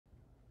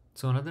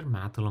So another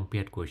Math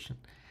Olympiad question.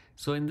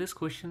 So in this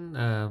question,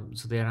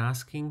 so they are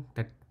asking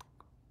that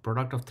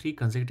product of three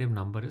consecutive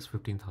number is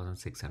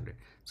 15,600.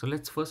 So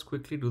let's first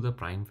quickly do the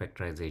prime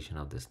factorization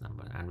of this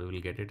number, and we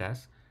will get it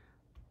as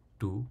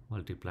 2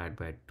 multiplied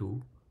by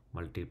 2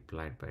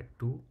 multiplied by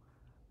 2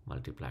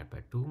 multiplied by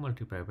 2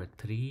 multiplied by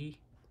 3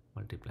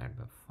 multiplied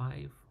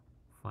by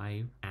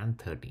 5 and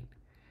 13.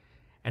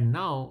 And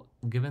now,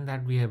 given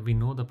that we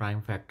know the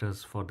prime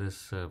factors for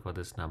this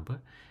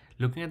number,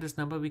 looking at this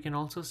number, we can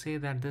also say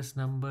that this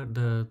number,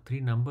 the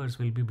three numbers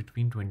will be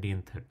between 20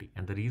 and 30.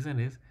 And the reason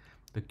is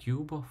the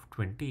cube of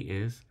 20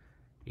 is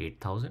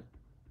 8,000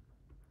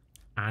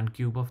 and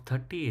cube of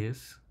 30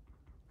 is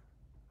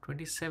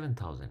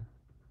 27,000.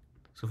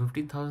 So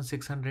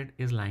 15,600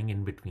 is lying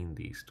in between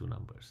these two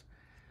numbers.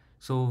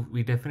 So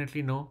we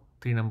definitely know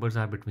three numbers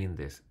are between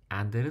this,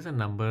 and there is a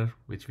number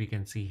which we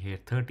can see here,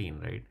 13,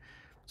 right?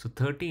 So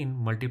 13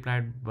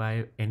 multiplied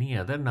by any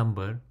other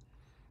number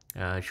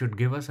should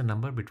give us a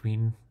number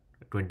between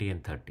 20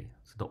 and 30.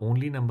 So the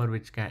only number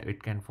which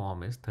it can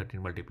form is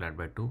 13 multiplied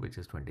by 2, which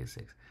is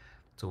 26.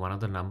 So one of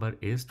the number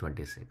is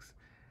 26.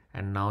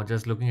 And now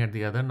just looking at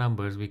the other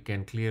numbers, we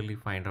can clearly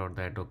find out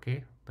that,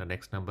 okay, the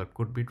next number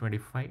could be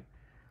 25.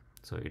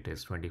 So it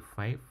is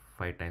 25,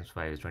 5 times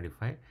 5 is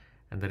 25,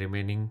 and the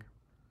remaining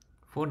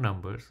four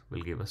numbers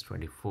will give us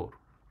 24.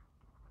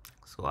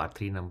 So our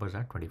three numbers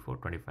are 24,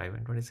 25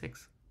 and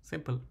 26.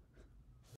 Simple.